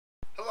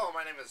Hello,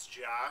 my name is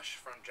Josh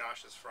from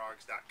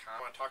joshsfrogs.com.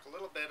 I want to talk a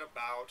little bit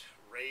about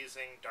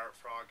raising dart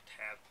frog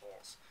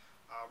tadpoles.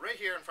 Right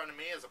here in front of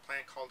me is a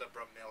plant called a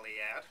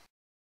bromeliad.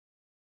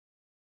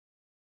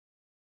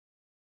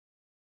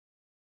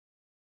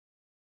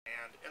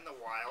 And in the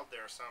wild,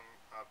 there are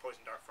some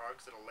poison dart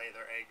frogs that will lay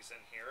their eggs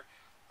in here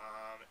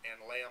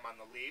and lay them on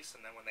the leaves,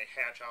 and then when they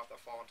hatch out, they'll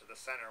fall into the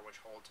center,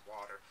 which holds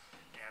water.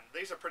 And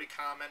these are pretty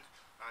common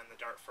in the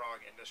dart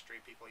frog industry,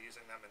 people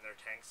using them in their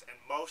tanks, and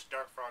most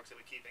dart frogs that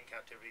we keep in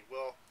captivity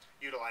will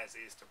utilize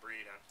these to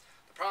breed in.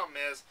 The problem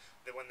is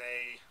that when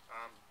they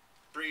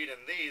breed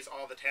in these,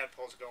 all the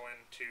tadpoles go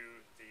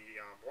into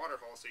the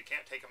water hole, so you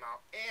can't take them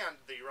out, and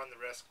you run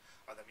the risk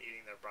of them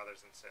eating their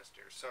brothers and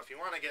sisters. So if you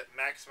want to get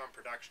maximum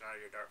production out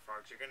of your dart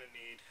frogs, you're going to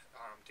need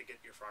to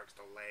get your frogs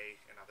to lay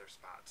in other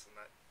spots. And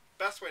the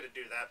best way to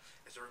do that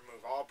is to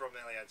remove all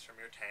bromeliads from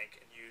your tank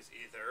and use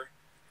either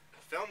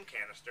film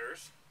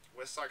canisters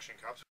with suction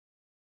cups.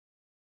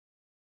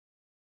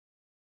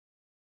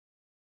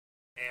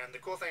 And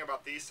the cool thing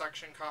about these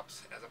suction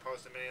cups, as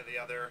opposed to many of the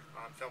other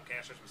film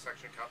canisters with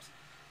suction cups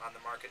on the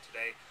market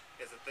today,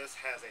 is that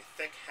this has a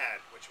thick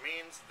head, which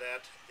means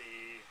that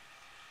the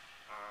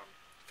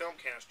film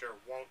canister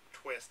won't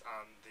twist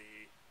on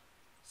the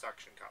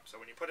suction cup. So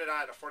when you put it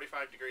at a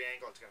 45-degree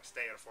angle, it's going to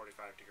stay at a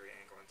 45-degree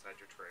angle inside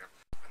your tray.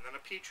 And then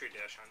a petri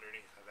dish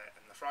underneath of it,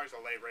 and the frogs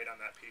will lay right on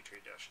that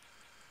petri dish.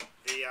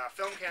 The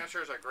film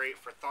canisters are great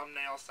for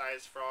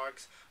thumbnail-sized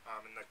frogs,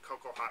 and the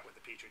Cocoa Hot with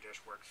the petri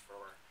dish works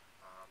for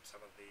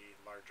some of the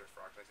larger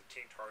frogs, like the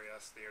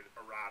Tinctorius, the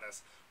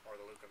Aratus, or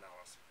the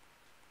Leucomellus.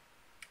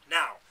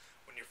 Now,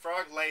 when your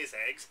frog lays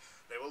eggs,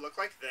 they will look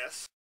like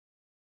this.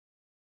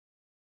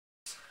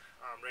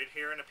 Right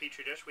here in a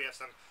petri dish, we have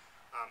some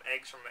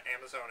eggs from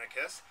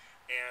Amazonicus,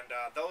 and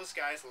those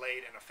guys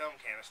laid in a film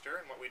canister.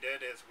 And what we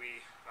did is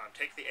we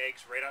take the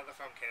eggs right out of the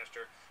film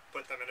canister,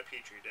 put them in a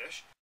petri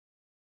dish.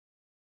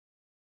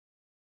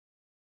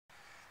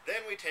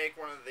 Then we take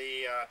one of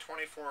the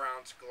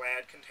 24-ounce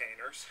Glad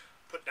containers,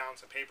 put down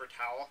some paper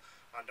towel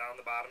down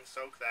the bottom,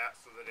 soak that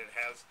so that it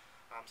has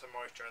some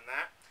moisture in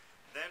that.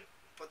 Then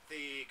put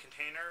the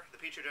container,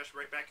 the petri dish,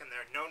 right back in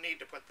there. No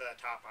need to put the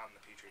top on the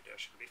petri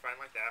dish. It'll be fine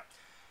like that.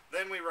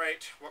 Then we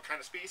write what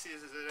kind of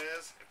species it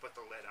is and put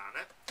the lid on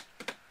it.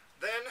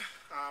 Then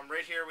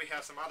right here we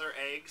have some other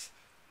eggs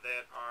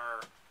that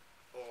are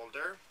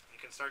older. You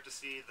can start to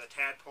see the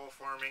tadpole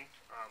forming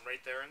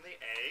right there in the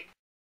egg.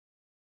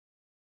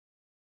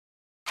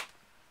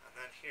 And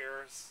then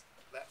here's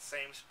that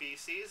same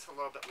species a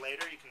little bit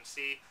later. You can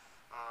see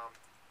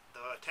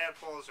the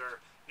tadpoles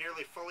are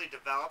nearly fully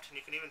developed, and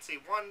you can even see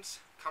one's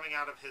coming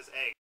out of his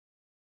egg.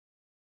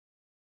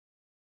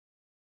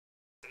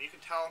 And you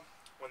can tell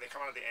when they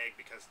come out of the egg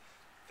because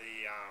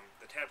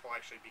the tadpole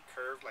actually be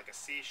curved like a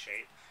C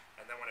shape,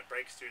 and then when it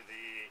breaks through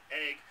the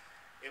egg,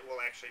 it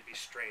will actually be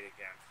straight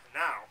again.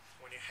 Now,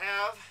 when you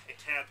have a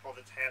tadpole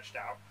that's hatched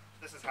out,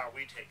 this is how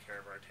we take care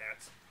of our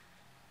tads.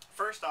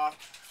 First off,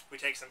 we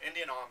take some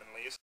Indian almond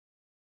leaves,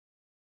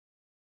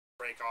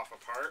 break off a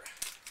part,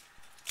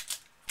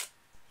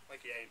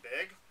 like yay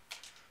big,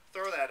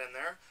 throw that in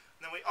there,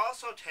 and then we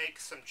also take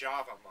some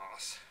Java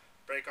moss,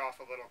 break off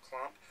a little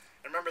clump.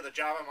 And remember, the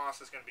Java moss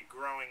is going to be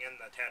growing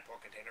in the tadpole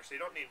container, so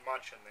you don't need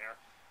much in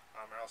there,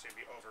 or else you'll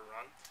be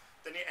overrun.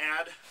 Then you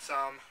add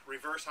some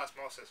reverse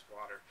osmosis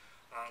water.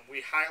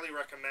 We highly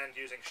recommend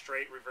using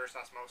straight reverse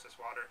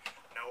osmosis water,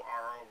 no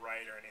RO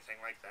right or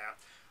anything like that.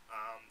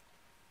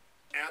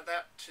 Add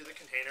that to the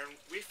container.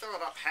 We fill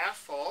it up half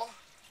full.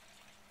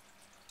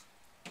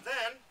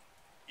 Then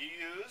you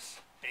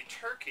use a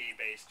turkey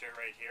baster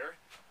right here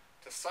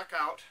to suck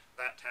out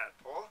that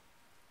tadpole.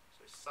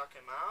 So we suck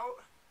him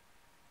out.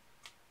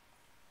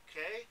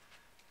 Okay,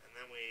 and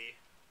then we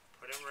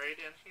put him right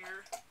in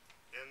here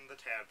in the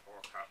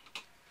tadpole cup.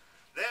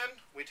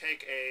 Then we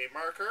take a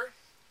marker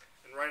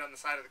and write on the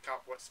side of the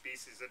cup what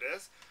species it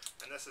is.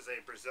 And this is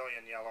a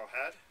Brazilian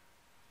yellowhead.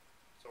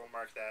 So we'll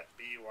mark that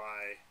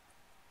BYH.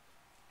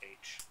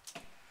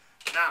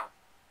 Now,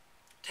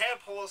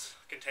 tadpoles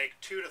can take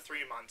 2 to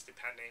 3 months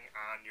depending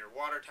on your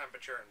water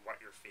temperature and what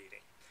you're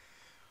feeding.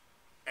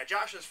 At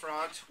Josh's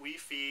Frogs, we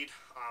feed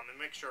a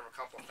mixture of a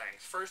couple things.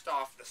 First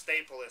off, the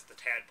staple is the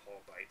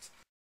tadpole bites.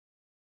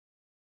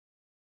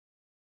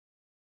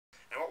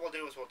 And what we'll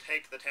do is we'll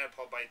take the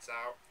tadpole bites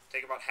out,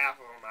 take about half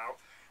of them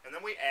out, and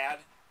then we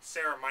add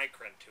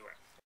ceramicrin to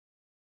it,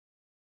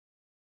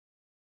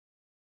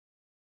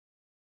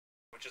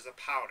 which is a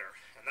powder,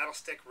 and that'll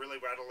stick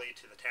really readily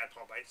to the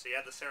tadpole bites. So you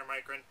add the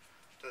ceramicrin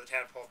to the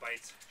tadpole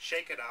bites,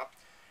 shake it up,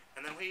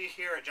 and then we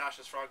here at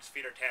Josh's Frogs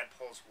feed our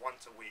tadpoles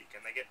once a week,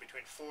 and they get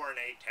between 4 and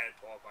 8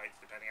 tadpole bites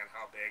depending on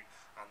how big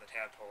the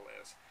tadpole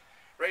is.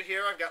 Right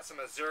here I've got some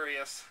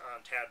Azurius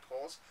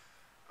tadpoles.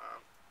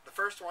 The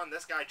first one,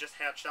 this guy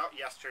just hatched out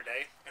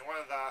yesterday, and one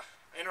of the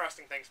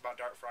interesting things about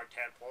dart frog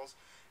tadpoles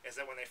is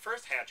that when they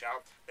first hatch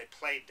out, they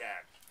play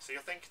dead. So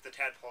you'll think the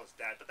tadpole is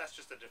dead, but that's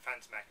just a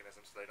defense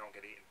mechanism so they don't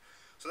get eaten.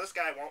 So this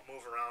guy won't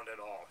move around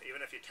at all. Even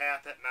if you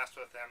tap it, mess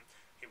with him,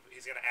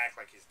 he's going to act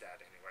like he's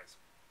dead anyways.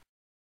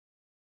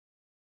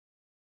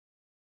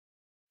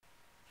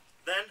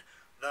 Then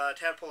the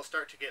tadpoles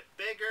start to get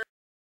bigger,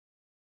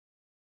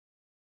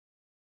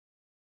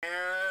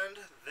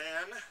 and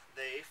then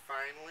they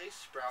finally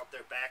sprout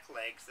their back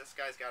legs. This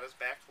guy's got his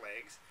back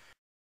legs.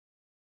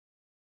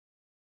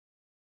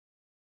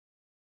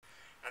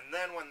 And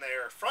then when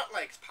their front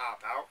legs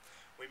pop out,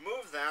 we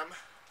move them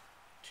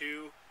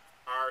to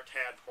our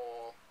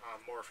tadpole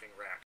morphing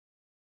rack.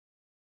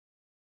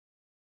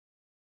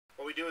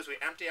 What we do is we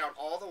empty out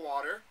all the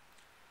water,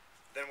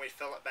 then we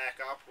fill it back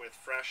up with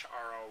fresh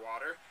RO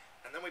water,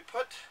 and then we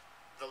put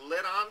the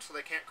lid on so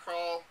they can't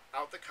crawl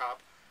out the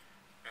cup,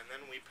 and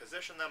then we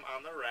position them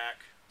on the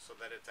rack so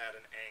that it's at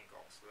an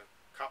angle. So the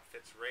cup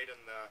fits right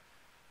in the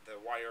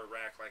wire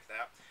rack like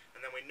that.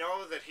 And then we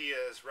know that he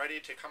is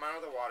ready to come out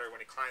of the water when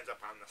he climbs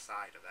up on the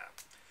side of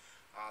that.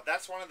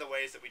 That's one of the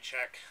ways that we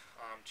check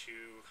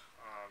to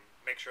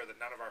make sure that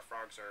none of our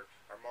frogs are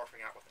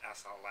morphing out with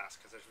SLS,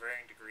 because there's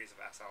varying degrees of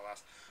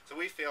SLS. So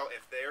we feel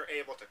if they're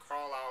able to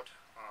crawl out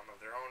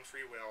of their own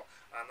free will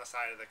on the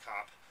side of the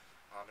cup,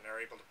 and are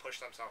able to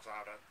push themselves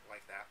out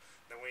like that,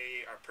 then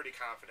we are pretty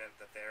confident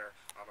that they're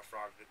a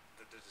frog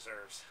that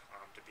deserves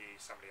to be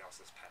somebody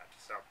else's pet.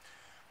 So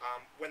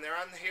when they're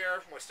on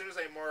here, as soon as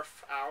they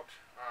morph out,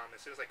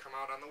 as soon as they come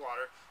out on the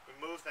water, we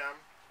move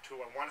them to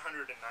a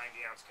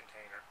 190-ounce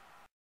container.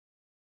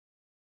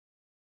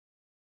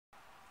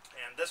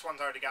 And this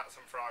one's already got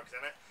some frogs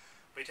in it.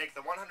 We take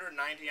the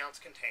 190-ounce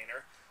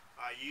container,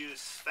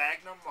 use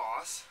sphagnum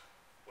moss,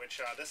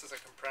 which this is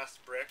a compressed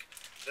brick.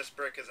 This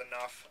brick is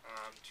enough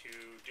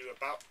to do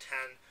about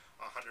 10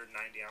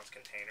 190-ounce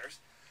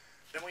containers.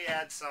 Then we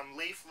add some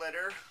leaf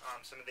litter,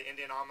 some of the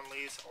Indian almond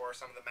leaves or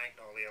some of the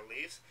magnolia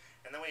leaves.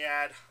 And then we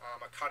add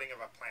a cutting of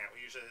a plant.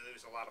 We usually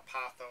use a lot of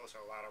pothos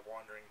or a lot of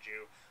wandering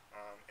Jew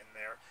in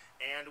there.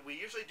 And we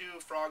usually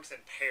do frogs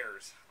in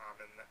pairs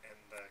in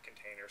the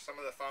container. Some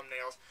of the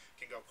thumbnails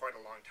can go quite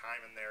a long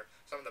time in there.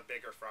 Some of the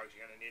bigger frogs,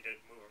 you're going to need to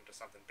move them to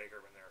something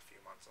bigger when they're a few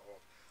months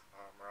old,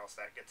 or else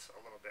that gets a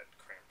little bit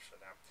cramped for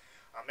them.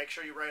 Make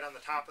sure you write on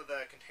the top of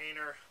the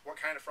container what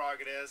kind of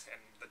frog it is and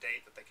the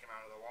date that they came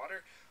out of the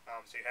water,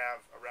 so you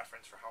have a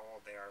reference for how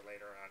old they are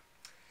later on.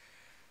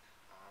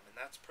 And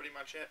that's pretty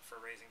much it for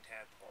raising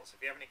tadpoles. If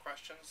you have any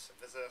questions,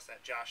 visit us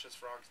at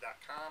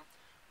joshsfrogs.com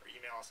or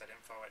email us at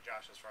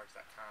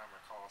info@joshsfrogs.com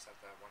or call us at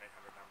the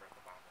 1-800 number at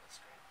the bottom of the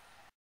screen.